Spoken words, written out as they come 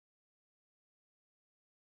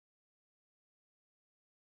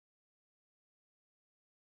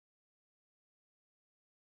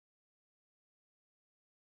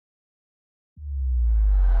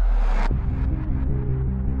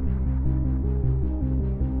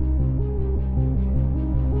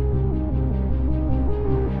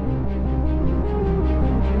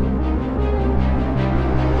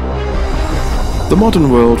The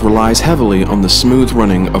modern world relies heavily on the smooth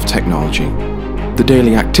running of technology. The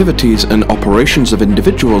daily activities and operations of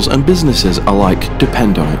individuals and businesses alike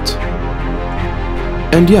depend on it.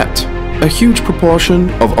 And yet, a huge proportion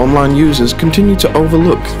of online users continue to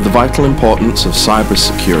overlook the vital importance of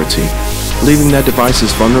cybersecurity, leaving their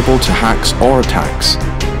devices vulnerable to hacks or attacks.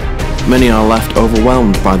 Many are left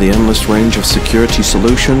overwhelmed by the endless range of security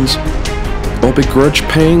solutions, or begrudge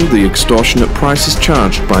paying the extortionate prices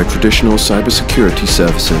charged by traditional cybersecurity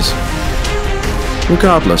services.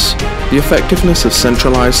 Regardless, the effectiveness of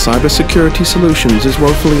centralized cybersecurity solutions is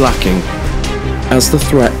woefully lacking, as the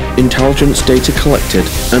threat, intelligence data collected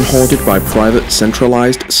and hoarded by private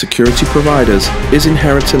centralized security providers is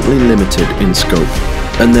inherently limited in scope,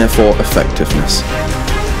 and therefore effectiveness.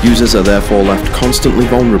 Users are therefore left constantly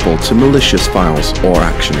vulnerable to malicious files or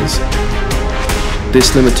actions.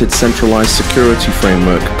 This limited centralized security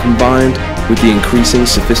framework, combined with the increasing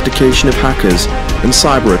sophistication of hackers and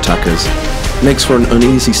cyber attackers, makes for an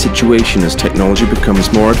uneasy situation as technology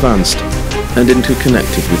becomes more advanced and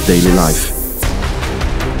interconnected with daily life.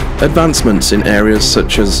 Advancements in areas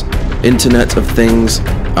such as Internet of Things,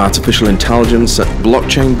 artificial intelligence,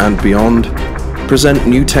 blockchain and beyond present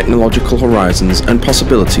new technological horizons and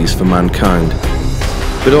possibilities for mankind,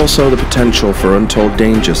 but also the potential for untold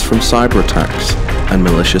dangers from cyber attacks and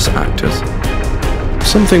malicious actors.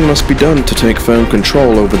 Something must be done to take firm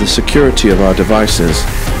control over the security of our devices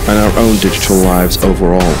and our own digital lives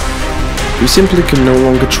overall. We simply can no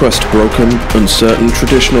longer trust broken, uncertain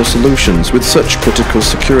traditional solutions with such critical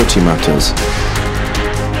security matters.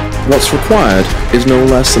 What's required is no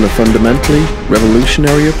less than a fundamentally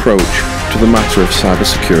revolutionary approach to the matter of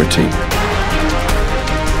cybersecurity.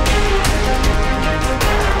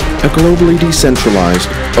 A globally decentralized,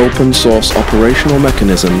 open-source operational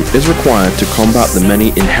mechanism is required to combat the many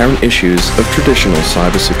inherent issues of traditional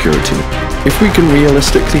cybersecurity. If we can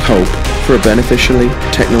realistically hope for a beneficially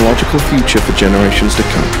technological future for generations to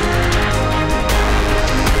come.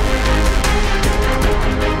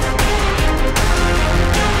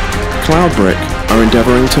 Cloudbric are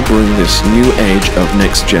endeavoring to bring this new age of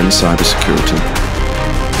next-gen cybersecurity.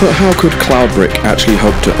 But how could Cloudbric actually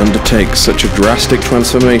hope to undertake such a drastic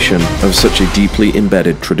transformation of such a deeply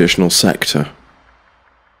embedded traditional sector?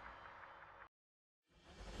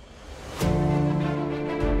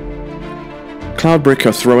 Cloudbric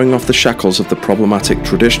are throwing off the shackles of the problematic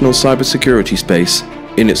traditional cybersecurity space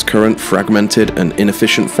in its current fragmented and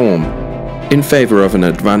inefficient form, in favor of an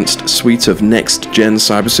advanced suite of next-gen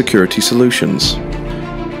cybersecurity solutions.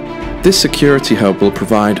 This security hub will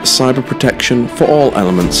provide cyber protection for all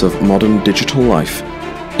elements of modern digital life,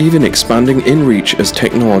 even expanding in reach as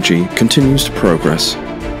technology continues to progress.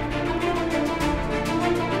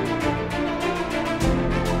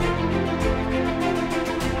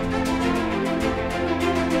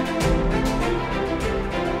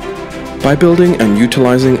 By building and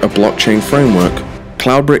utilizing a blockchain framework,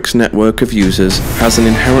 Cloudbric's network of users has an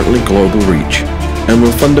inherently global reach, and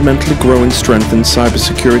will fundamentally grow and strengthen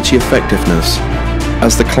cybersecurity effectiveness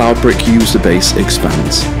as the Cloudbric user base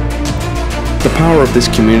expands. The power of this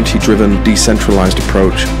community-driven, decentralized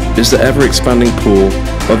approach is the ever-expanding pool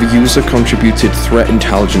of user-contributed threat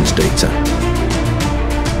intelligence data.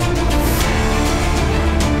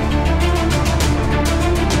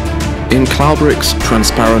 In Cloudbric's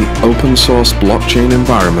transparent, open-source blockchain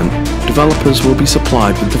environment, developers will be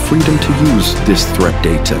supplied with the freedom to use this threat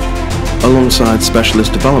data, alongside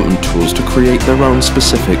specialist development tools to create their own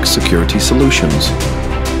specific security solutions.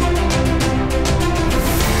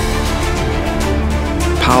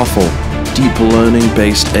 Powerful, deep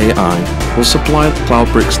learning-based AI will supply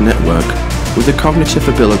Cloudbric's network with the cognitive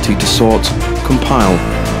ability to sort, compile,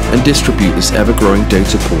 and distribute this ever-growing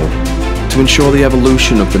data pool to ensure the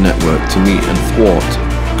evolution of the network to meet and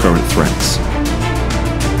thwart current threats.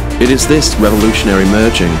 It is this revolutionary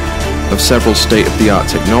merging of several state-of-the-art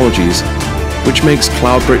technologies which makes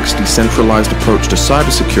Cloudbric's decentralized approach to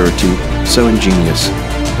cybersecurity so ingenious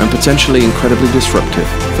and potentially incredibly disruptive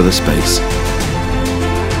for the space.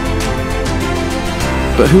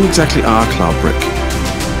 But who exactly are Cloudbric,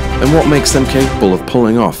 and what makes them capable of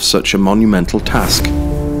pulling off such a monumental task?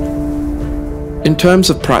 In terms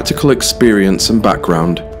of practical experience and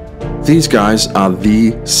background, these guys are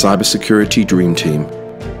the cybersecurity dream team.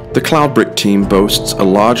 The Cloudbric team boasts a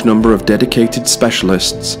large number of dedicated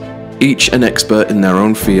specialists, each an expert in their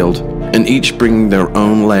own field, and each bringing their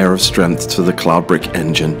own layer of strength to the Cloudbric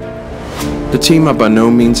engine. The team are by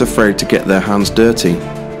no means afraid to get their hands dirty,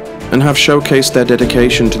 and have showcased their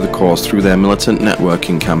dedication to the cause through their militant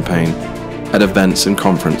networking campaign at events and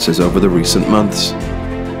conferences over the recent months.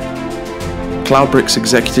 Cloudbric's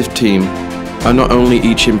executive team are not only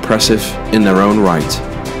each impressive in their own right,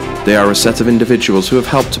 they are a set of individuals who have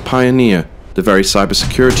helped to pioneer the very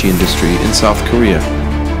cybersecurity industry in South Korea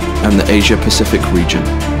and the Asia-Pacific region.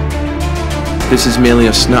 This is merely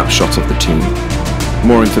a snapshot of the team.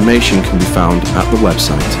 More information can be found at the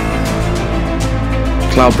website.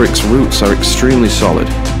 Cloudbric's roots are extremely solid,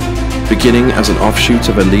 beginning as an offshoot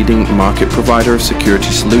of a leading market provider of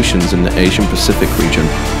security solutions in the Asian-Pacific region.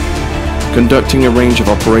 Conducting a range of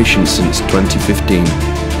operations since 2015,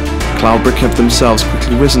 Cloudbric have themselves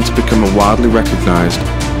quickly risen to become a widely recognized,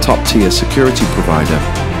 top-tier security provider,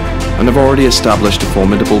 and have already established a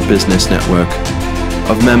formidable business network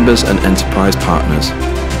of members and enterprise partners.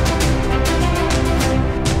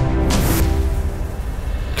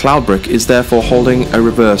 Cloudbric is therefore holding a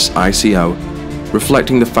reverse ICO,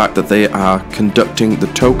 reflecting the fact that they are conducting the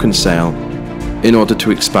token sale in order to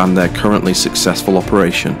expand their currently successful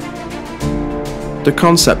operation. The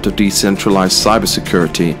concept of decentralized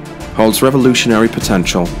cybersecurity holds revolutionary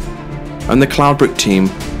potential, and the Cloudbric team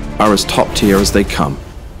are as top tier as they come.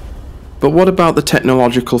 But what about the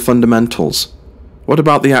technological fundamentals? What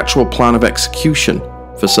about the actual plan of execution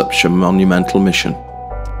for such a monumental mission?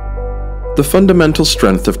 The fundamental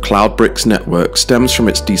strength of Cloudbric's network stems from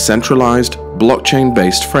its decentralized,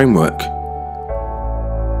 blockchain-based framework.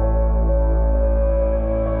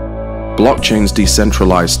 Blockchain's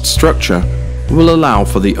decentralized structure will allow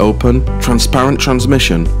for the open, transparent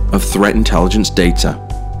transmission of threat intelligence data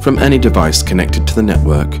from any device connected to the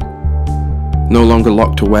network. No longer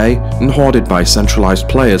locked away and hoarded by centralized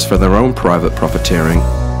players for their own private profiteering,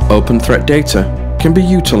 open threat data can be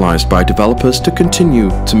utilized by developers to continue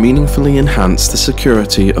to meaningfully enhance the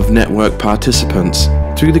security of network participants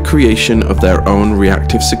through the creation of their own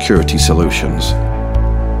reactive security solutions.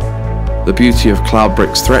 The beauty of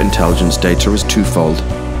Cloudbric's threat intelligence data is twofold,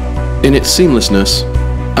 in its seamlessness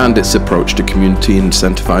and its approach to community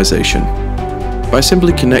incentivization. By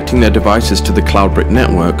simply connecting their devices to the Cloudbric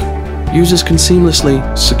network, users can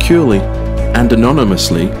seamlessly, securely, and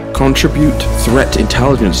anonymously contribute threat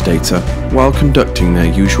intelligence data while conducting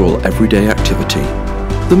their usual everyday activity.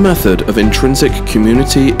 The method of intrinsic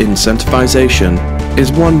community incentivization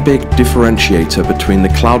is one big differentiator between the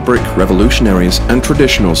Cloudbric revolutionaries and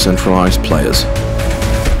traditional centralized players.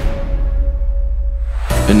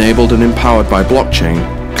 Enabled and empowered by blockchain,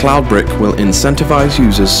 Cloudbric will incentivize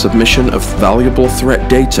users' submission of valuable threat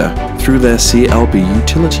data through their CLB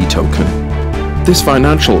utility token. This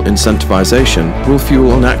financial incentivization will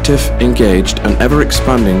fuel an active, engaged, and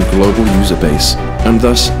ever-expanding global user base, and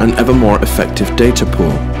thus an ever more effective data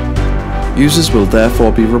pool. Users will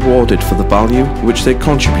therefore be rewarded for the value which they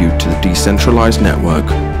contribute to the decentralized network,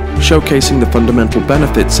 showcasing the fundamental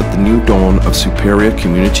benefits of the new dawn of superior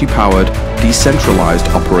community-powered, decentralized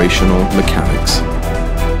operational mechanics.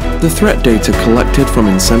 The threat data collected from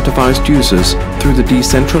incentivized users through the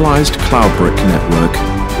decentralized Cloudbric network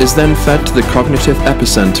is then fed to the cognitive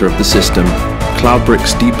epicenter of the system,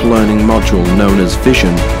 Cloudbric's deep learning module known as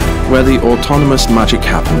Vision, where the autonomous magic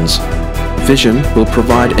happens. Vision will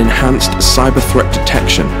provide enhanced cyber threat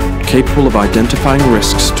detection, capable of identifying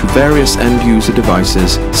risks to various end-user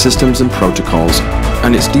devices, systems and protocols,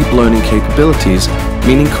 and its deep learning capabilities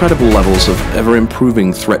mean incredible levels of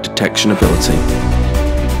ever-improving threat detection ability.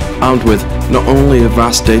 Armed with not only a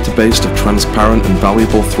vast database of transparent and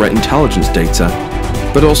valuable threat intelligence data,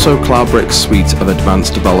 but also Cloudbric's suite of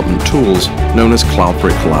advanced development tools known as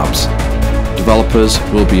Cloudbric Labs. Developers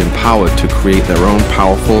will be empowered to create their own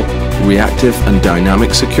powerful, reactive and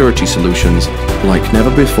dynamic security solutions like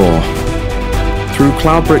never before. Through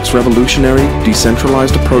Cloudbric's revolutionary,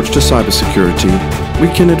 decentralized approach to cybersecurity,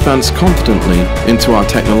 we can advance confidently into our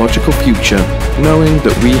technological future, knowing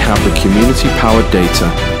that we have the community-powered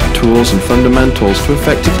data, tools and fundamentals to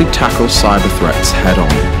effectively tackle cyber threats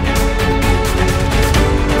head-on.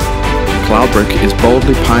 Cloudbric is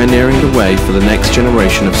boldly pioneering the way for the next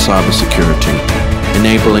generation of cybersecurity,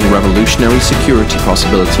 enabling revolutionary security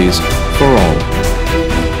possibilities for all.